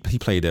 but he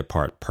played that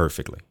part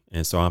perfectly.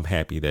 And so I'm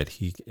happy that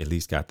he at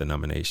least got the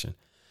nomination.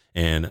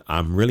 And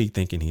I'm really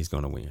thinking he's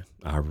going to win.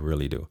 I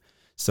really do.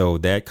 So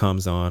that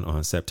comes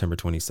on September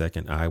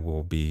 22nd. I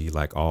will be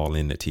like all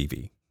in the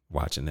TV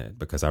watching that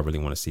because I really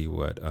want to see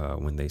what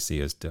When They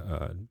See Us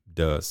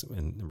does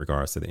in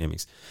regards to the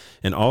Emmys.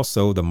 And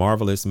also The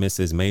Marvelous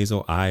Mrs.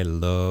 Maisel. I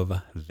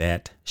love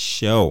that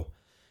show.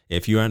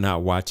 If you are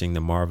not watching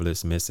The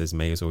Marvelous Mrs.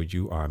 Maisel,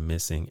 you are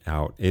missing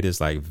out. It is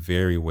like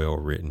very well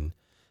written.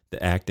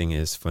 The acting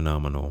is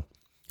phenomenal.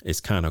 It's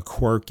kind of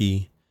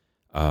quirky.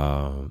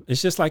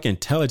 It's just like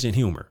intelligent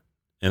humor.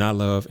 And I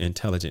love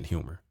intelligent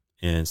humor.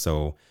 And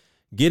so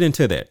get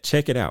into that.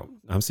 Check it out.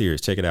 I'm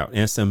serious. Check it out.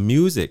 And some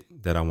music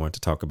that I want to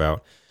talk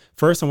about.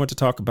 First, I want to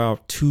talk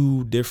about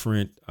two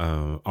different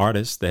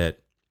artists that,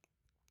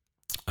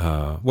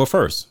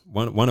 first,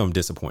 one of them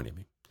disappointed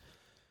me.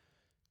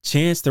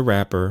 Chance the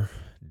Rapper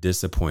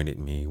disappointed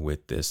me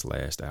with this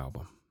last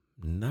album.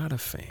 Not a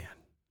fan.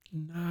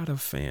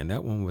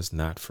 That one was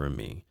not for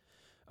me.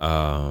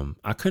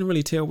 I couldn't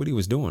really tell what he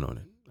was doing on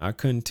it. I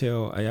couldn't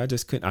tell.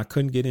 I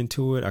couldn't get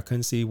into it. I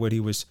couldn't see what he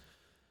was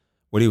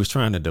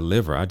trying to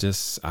deliver. I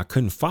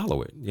couldn't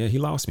follow it. Yeah, he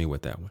lost me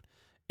with that one.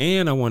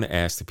 And I want to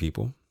ask the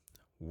people,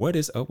 what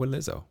is up with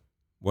Lizzo?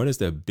 What is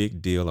the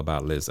big deal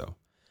about Lizzo?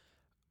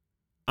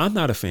 I'm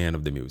not a fan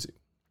of the music.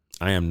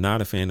 I am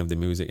not a fan of the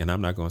music, and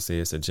I'm not going to say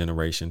it's a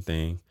generation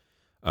thing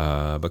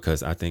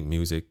because I think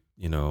music,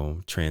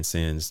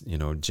 transcends,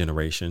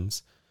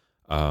 generations.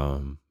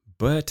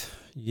 But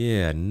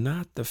yeah,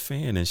 not the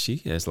fan. And she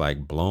has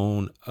like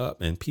blown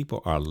up and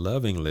people are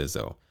loving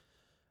Lizzo.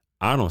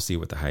 I don't see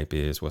what the hype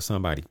is. Will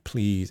somebody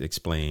please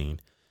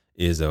explain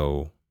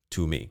Izzo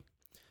to me?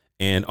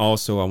 And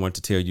also, I want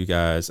to tell you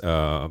guys,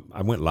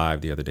 I went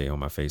live the other day on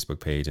my Facebook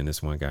page, and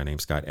this one guy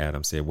named Scott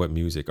Adams said, what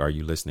music are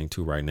you listening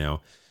to right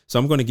now? So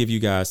I'm going to give you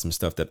guys some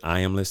stuff that I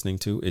am listening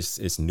to.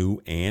 It's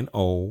new and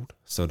old.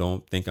 So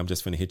don't think I'm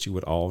just going to hit you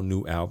with all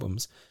new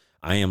albums.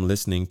 I am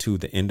listening to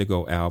the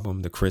Indigo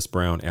album, the Chris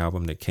Brown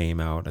album that came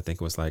out. I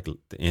think it was like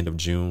the end of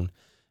June.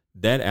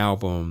 That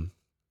album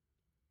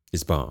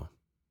is bomb.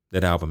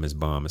 That album is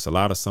bomb. It's a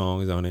lot of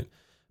songs on it,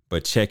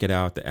 but check it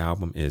out. The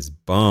album is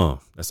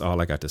bomb. That's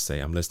all I got to say.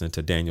 I'm listening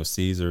to Daniel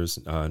Caesar's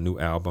new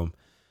album.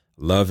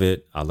 Love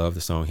it. I love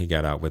the song he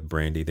got out with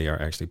Brandy. They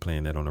are actually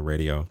playing that on the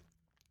radio.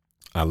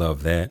 I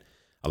love that.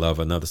 I love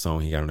another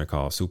song he got on there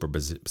called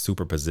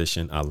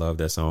Superposition. I love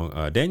that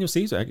song. Daniel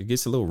Caesar actually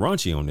gets a little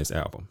raunchy on this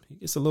album.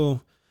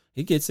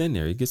 He gets in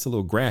there. He gets a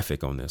little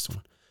graphic on this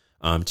one.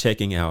 I'm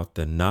checking out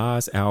the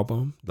Nas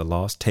album, The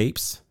Lost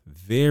Tapes.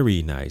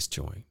 Very nice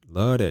joint.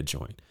 Love that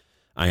joint.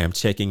 I am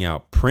checking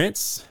out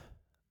Prince,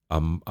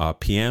 a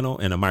piano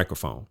and a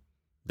microphone.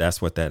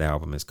 That's what that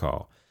album is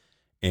called.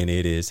 And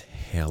it is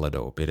hella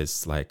dope. It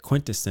is like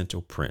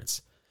quintessential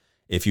Prince.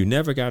 If you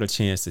never got a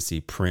chance to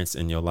see Prince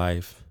in your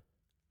life,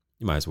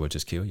 you might as well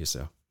just kill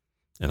yourself.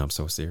 And I'm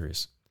so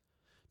serious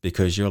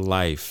because your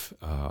life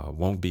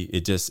won't be,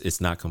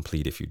 it's not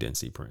complete if you didn't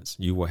see Prince.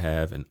 You will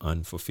have an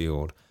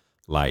unfulfilled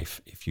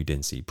life if you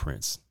didn't see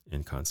Prince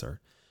in concert.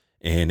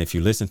 And if you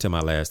listen to my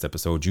last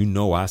episode,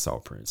 I saw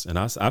Prince. And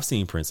I've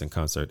seen Prince in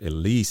concert at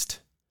least,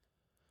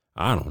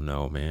 I don't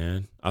know,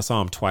 man. I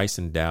saw him twice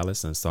in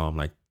Dallas and saw him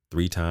like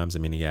 3 times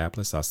in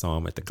Minneapolis. I saw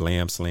him at the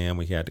Glam Slam.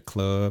 We had the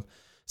club.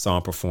 Saw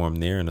him perform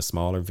there in a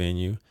smaller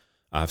venue.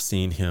 I've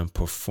seen him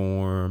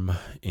perform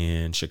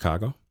in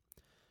Chicago.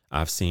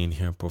 I've seen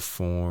him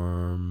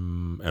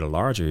perform at a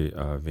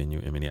larger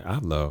venue. I mean, I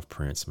love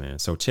Prince, man.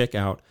 So check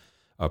out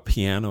A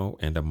Piano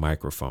and a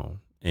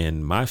Microphone.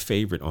 And my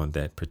favorite on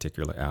that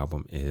particular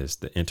album is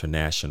the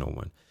international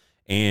one.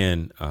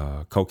 and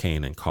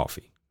Cocaine and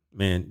Coffee.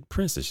 Man,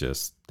 Prince is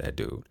just that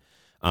dude.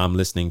 I'm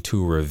listening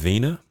to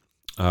Raveena.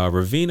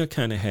 Raveena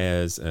kind of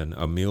has an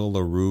Emile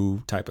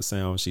LaRue type of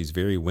sound. She's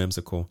very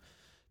whimsical.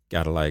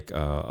 Got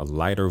a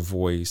lighter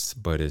voice,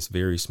 but it's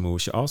very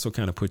smooth. She also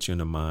kind of puts you in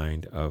the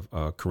mind of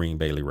Kareem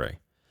Bailey Rae.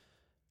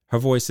 Her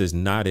voice is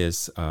not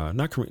as not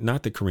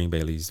that Kareem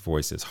Bailey's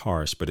voice is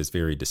harsh, but it's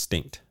very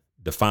distinct,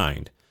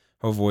 defined.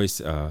 Her voice,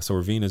 so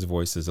Raveena's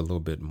voice is a little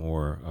bit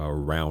more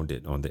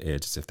rounded on the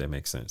edges, if that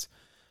makes sense.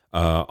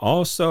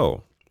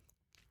 Also,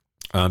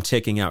 I'm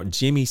checking out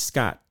Jimmy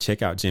Scott.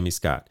 Check out Jimmy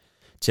Scott.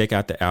 Check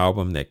out the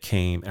album that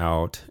came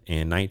out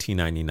in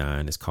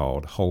 1999. It's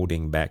called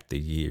Holding Back the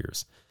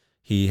Years.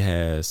 He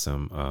has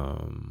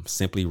some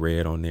Simply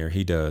Red on there.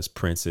 He does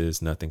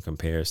Prince's Nothing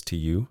Compares to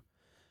You.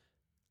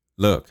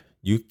 Look,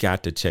 you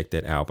got to check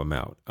that album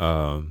out.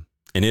 And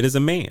it is a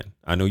man.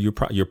 I know you're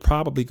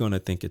probably going to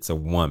think it's a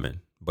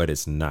woman, but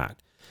it's not.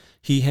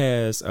 He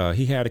had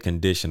a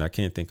condition. I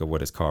can't think of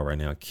what it's called right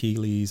now.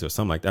 Keeley's or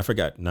something like that. I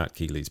forgot, not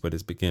Keeley's, but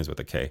it begins with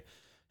a K.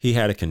 He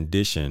had a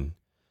condition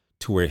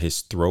to where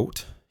his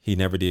throat, he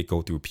never did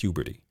go through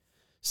puberty.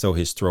 So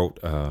his throat,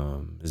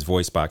 his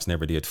voice box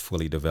never did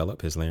fully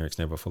develop. His larynx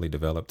never fully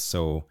developed.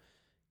 So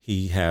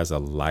he has a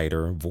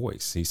lighter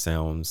voice. He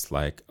sounds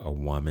like a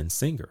woman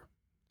singer.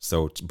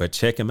 So, but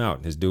check him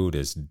out. This dude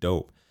is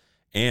dope.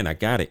 And I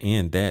got to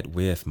end that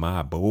with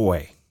my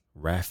boy,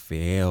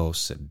 Raphael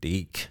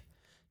Saadiq.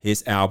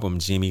 His album,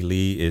 Jimmy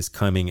Lee, is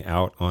coming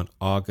out on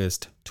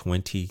August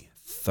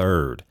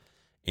 23rd.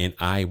 And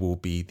I will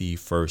be the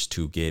first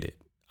to get it.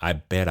 I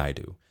bet I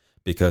do.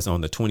 Because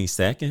on the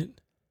 22nd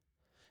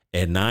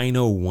at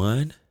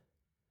 9:01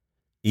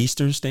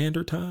 Eastern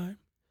Standard Time,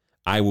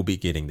 I will be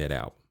getting that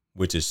album,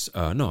 which is,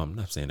 no, I'm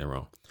not saying that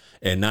wrong.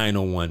 At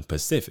 9:01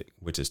 Pacific,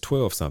 which is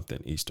 12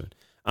 something Eastern.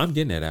 I'm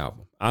getting that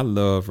album. I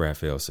love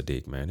Raphael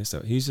Saadiq, man.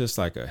 He's just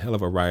like a hell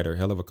of a writer,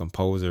 hell of a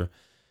composer,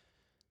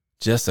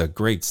 just a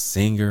great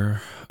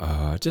singer,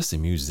 just a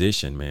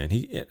musician, man.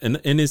 He,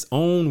 in his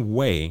own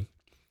way,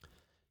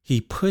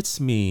 he puts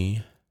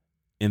me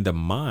in the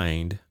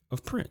mind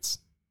of Prince.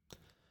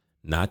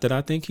 Not that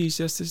I think he's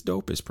just as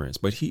dope as Prince,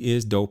 but he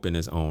is dope in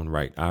his own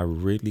right. I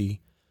really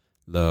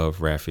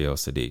love Raphael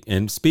Saadiq.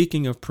 And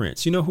speaking of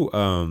Prince, you know who,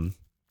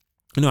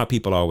 you know how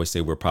people always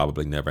say we'll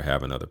probably never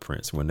have another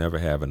Prince. We'll never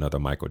have another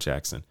Michael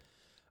Jackson.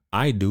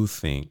 I do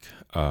think,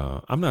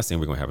 I'm not saying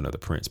we're going to have another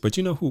Prince, but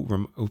you know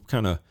who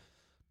kind of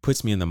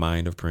puts me in the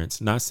mind of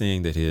Prince? Not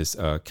saying that his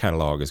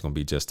catalog is going to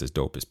be just as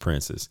dope as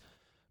Prince's,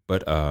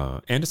 but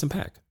Anderson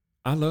 .Paak.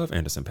 I love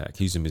Anderson .Paak.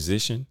 He's a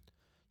musician.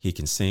 He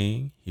can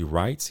sing, he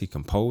writes, he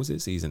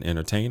composes, he's an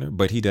entertainer,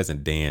 but he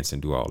doesn't dance and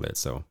do all that.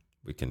 So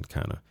we can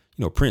kind of,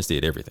 you know, Prince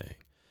did everything.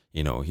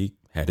 You know, he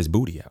had his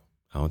booty out.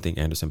 I don't think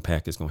Anderson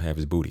 .Paak is going to have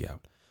his booty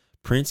out.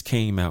 Prince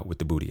came out with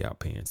the booty out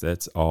pants.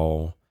 That's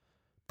all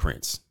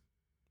Prince.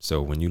 So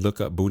when you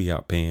look up booty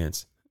out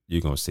pants,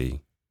 you're going to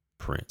see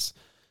Prince.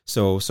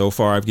 So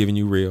far I've given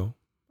you real.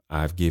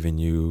 I've given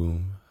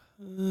you,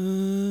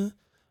 I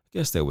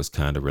guess that was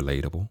kind of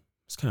relatable.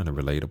 It's kind of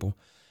relatable.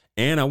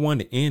 And I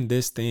wanted to end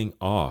this thing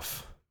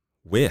off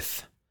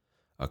with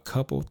a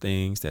couple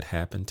things that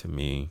happened to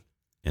me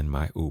in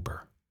my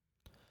Uber.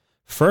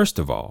 First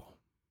of all,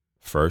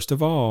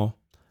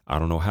 I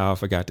don't know how I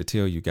forgot to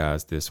tell you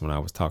guys this when I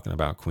was talking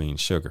about Queen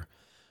Sugar,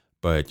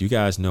 but you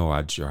guys know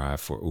I drive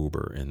for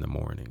Uber in the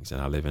mornings and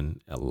I live in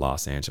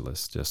Los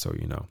Angeles, just so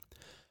you know.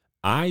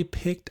 I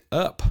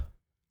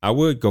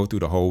would go through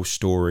the whole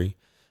story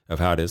of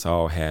how this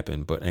all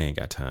happened, but I ain't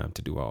got time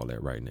to do all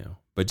that right now.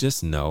 But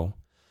just know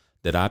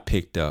that I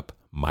picked up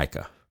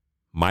Micah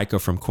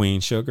from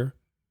Queen Sugar.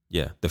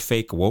 Yeah, the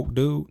fake woke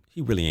dude.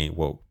 He really ain't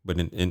woke, but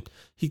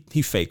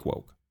he fake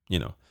woke, you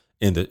know,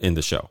 in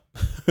the show,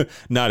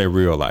 not in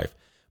real life.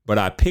 But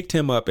I picked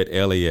him up at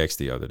LAX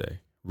the other day.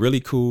 Really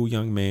cool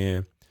young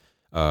man,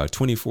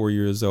 24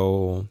 years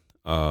old.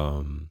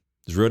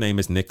 His real name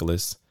is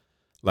Nicholas.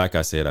 Like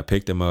I said, I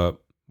picked him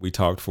up. We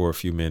talked for a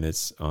few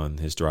minutes on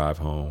his drive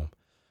home.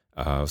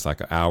 It was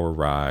like an hour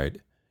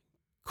ride.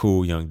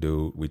 Cool young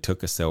dude. We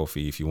took a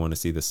selfie. If you want to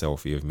see the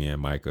selfie of me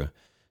and Micah,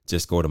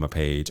 just go to my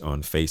page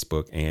on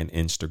Facebook and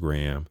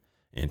Instagram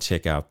and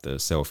check out the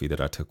selfie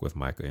that I took with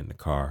Micah in the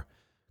car.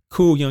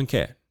 Cool young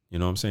cat. You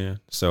know what I'm saying?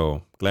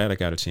 So glad I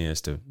got a chance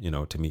to, you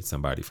know, to meet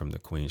somebody from the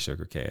Queen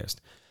Sugar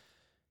cast.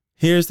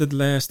 Here's the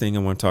last thing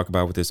I want to talk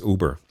about with this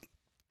Uber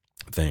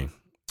thing.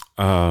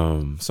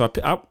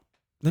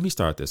 Let me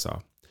start this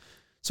off.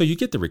 So you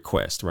get the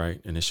request, right?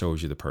 And it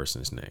shows you the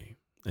person's name.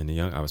 And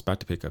I was about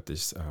to pick up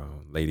this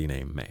lady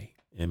named May,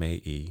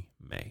 M-A-E,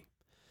 May.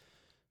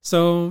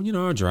 So, you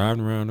know, I'm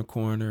driving around the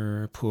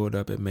corner, pulled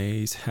up at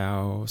May's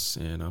house,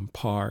 and I'm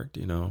parked,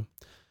 you know.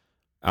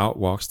 Out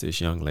walks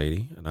this young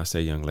lady, and I say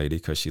young lady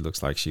because she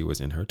looks like she was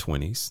in her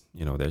 20s.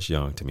 You know, that's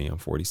young to me. I'm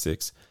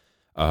 46.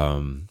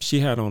 She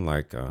had on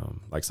like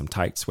some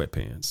tight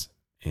sweatpants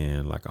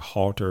and like a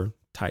halter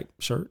type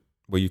shirt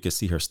where you could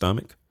see her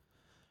stomach.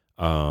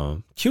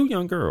 Cute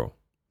young girl.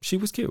 She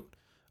was cute.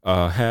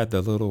 Had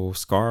the little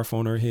scarf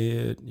on her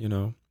head, you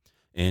know,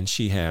 and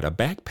she had a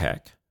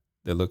backpack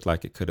that looked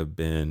like it could have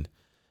been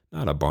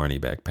not a Barney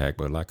backpack,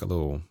 but like a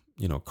little,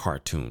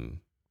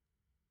 cartoon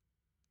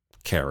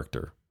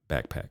character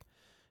backpack.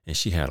 And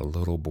she had a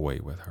little boy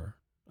with her.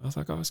 I was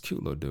like, oh, it's a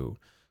cute little dude.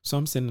 So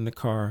I'm sitting in the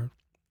car.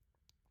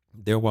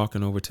 They're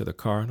walking over to the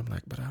car, and I'm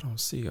like, but I don't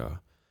see a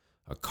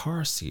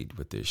car seat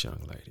with this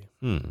young lady.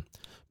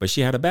 But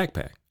she had a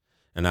backpack.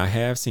 And I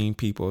have seen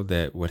people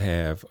that would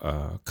have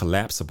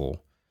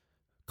collapsible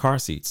car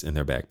seats in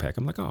their backpack.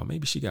 I'm like, oh,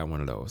 maybe she got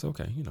one of those.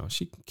 Okay,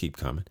 she can keep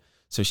coming.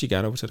 So she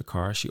got over to the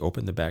car. She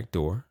opened the back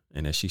door.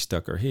 And as she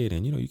stuck her head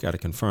in, you got to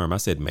confirm. I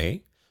said,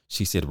 May.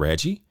 She said,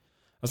 Reggie.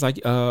 I was like,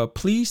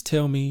 please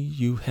tell me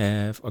you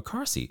have a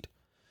car seat.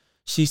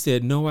 She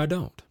said, no, I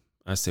don't.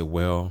 I said,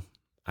 well,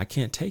 I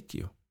can't take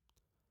you.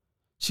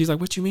 She's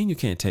like, what you mean you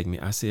can't take me?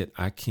 I said,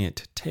 I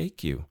can't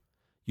take you.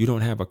 You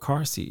don't have a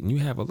car seat and you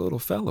have a little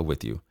fella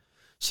with you.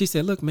 She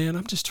said, look, man,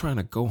 I'm just trying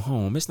to go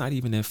home. It's not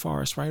even that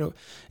far. It's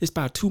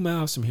about 2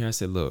 miles from here. I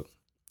said, look,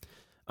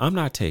 I'm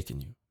not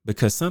taking you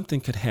because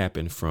something could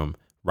happen from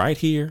right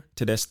here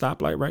to that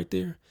stoplight right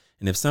there.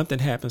 And if something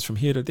happens from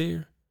here to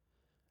there,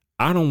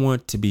 I don't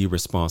want to be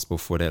responsible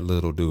for that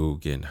little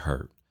dude getting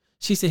hurt.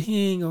 She said,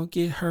 he ain't gonna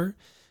get hurt.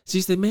 She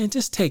said, man,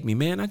 just take me,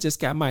 man. I just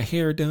got my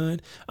hair done.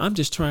 I'm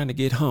just trying to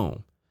get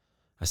home.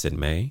 I said,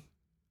 May,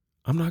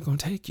 I'm not gonna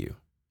take you.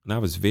 And I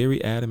was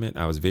very adamant.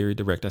 I was very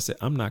direct. I said,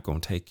 I'm not gonna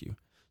take you.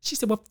 She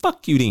said, well,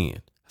 fuck you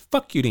then.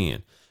 Fuck you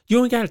then.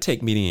 You ain't got to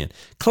take me then.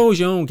 Close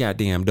your own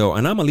goddamn door.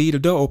 And I'm going to leave the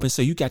door open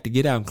so you got to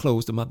get out and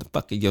close the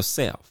motherfucker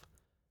yourself.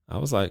 I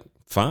was like,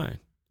 fine.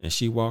 And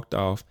she walked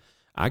off.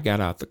 I got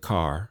out the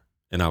car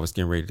and I was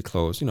getting ready to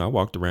close. I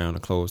walked around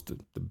and closed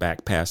the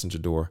back passenger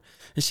door.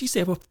 And she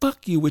said, well,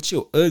 fuck you with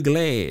your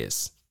ugly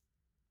ass.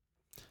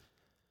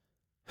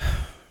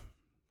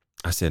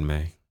 I said,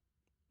 May,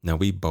 now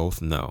we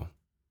both know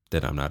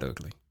that I'm not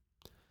ugly.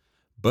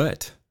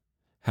 But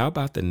how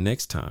about the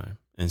next time,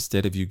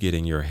 instead of you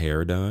getting your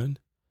hair done,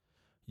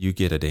 you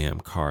get a damn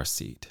car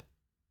seat?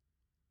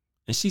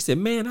 And she said,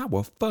 man, I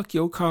will fuck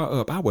your car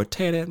up. I will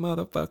tear that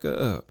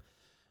motherfucker up.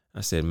 I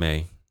said,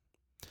 May,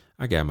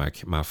 I got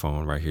my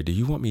phone right here. Do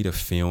you want me to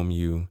film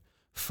you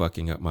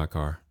fucking up my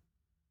car?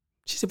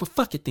 She said, well,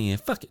 fuck it then.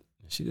 Fuck it.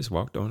 And she just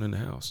walked on in the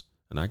house.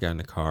 And I got in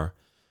the car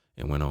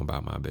and went on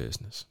about my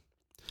business.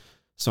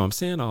 So I'm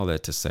saying all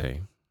that to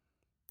say,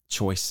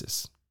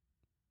 choices.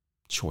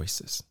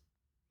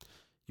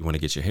 You want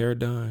to get your hair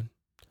done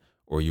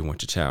or you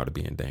want your child to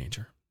be in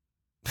danger?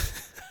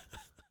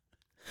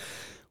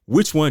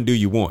 Which one do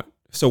you want?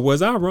 So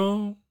was I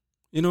wrong?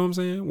 You know what I'm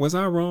saying? Was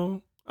I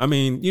wrong? I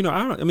mean,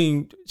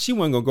 she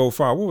wasn't going to go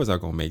far. What was I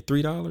going to make?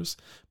 $3?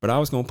 But I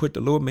was going to put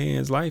the little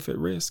man's life at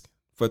risk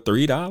for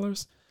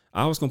 $3.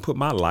 I was going to put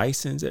my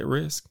license at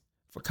risk.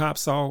 If a cop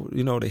saw,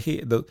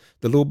 the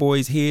little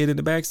boy's head in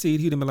the back seat,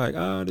 he'd be like,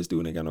 oh, this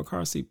dude ain't got no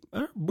car seat.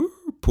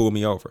 Pull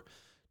me over.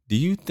 Do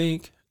you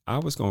think I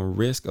was going to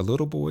risk a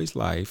little boy's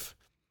life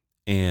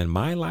and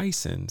my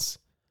license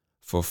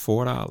for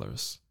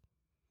 $4?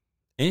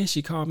 And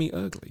she called me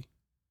ugly.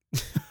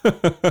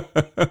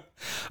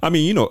 I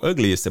mean,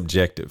 ugly is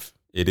subjective.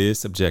 It is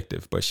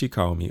subjective, but she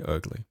called me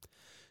ugly.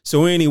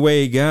 So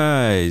anyway,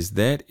 guys,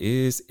 that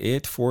is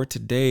it for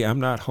today. I'm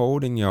not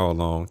holding y'all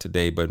long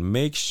today, but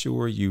make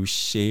sure you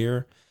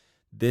share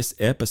this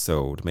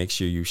episode. Make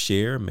sure you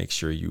share, make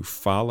sure you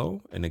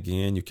follow. And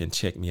again, you can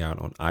check me out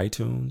on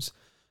iTunes,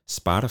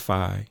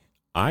 Spotify,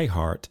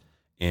 iHeart,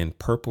 and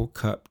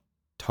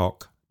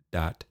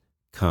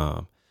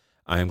purplecuptalk.com.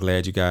 I am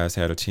glad you guys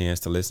had a chance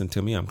to listen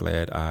to me. I'm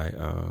glad I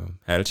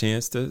had a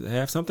chance to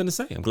have something to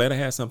say. I'm glad I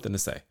had something to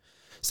say.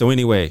 So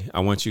anyway, I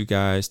want you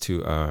guys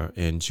to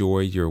enjoy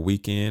your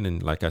weekend.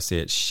 And like I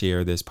said,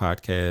 share this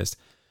podcast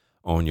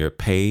on your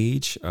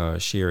page,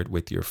 share it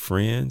with your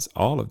friends,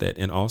 all of that.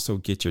 And also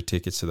get your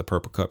tickets to the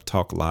Purple Cup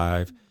Talk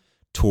Live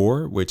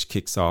tour, which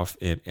kicks off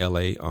in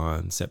LA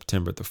on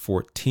September the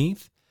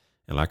 14th.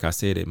 And like I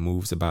said, it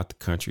moves about the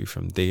country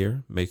from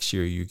there. Make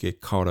sure you get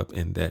caught up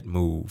in that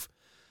move.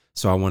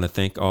 So I want to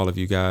thank all of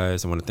you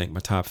guys. I want to thank my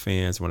top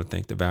fans. I want to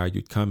thank the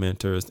valued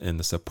commenters and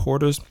the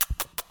supporters.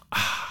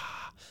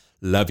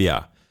 Love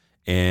ya.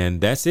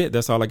 And that's it.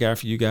 That's all I got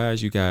for you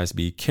guys. You guys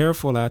be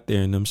careful out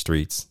there in them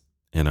streets.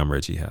 And I'm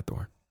Reggie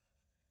Hathorn.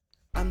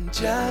 I'm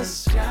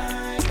just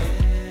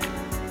jiving,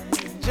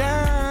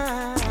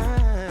 just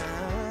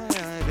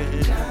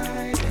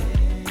jiving,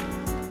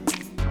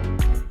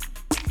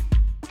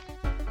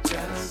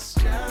 just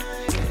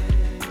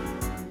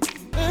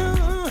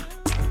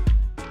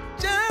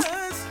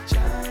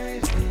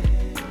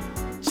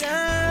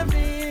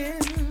jiving,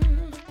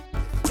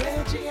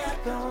 Reggie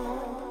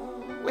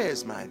Hathorn.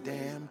 Where's my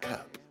damn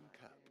cup?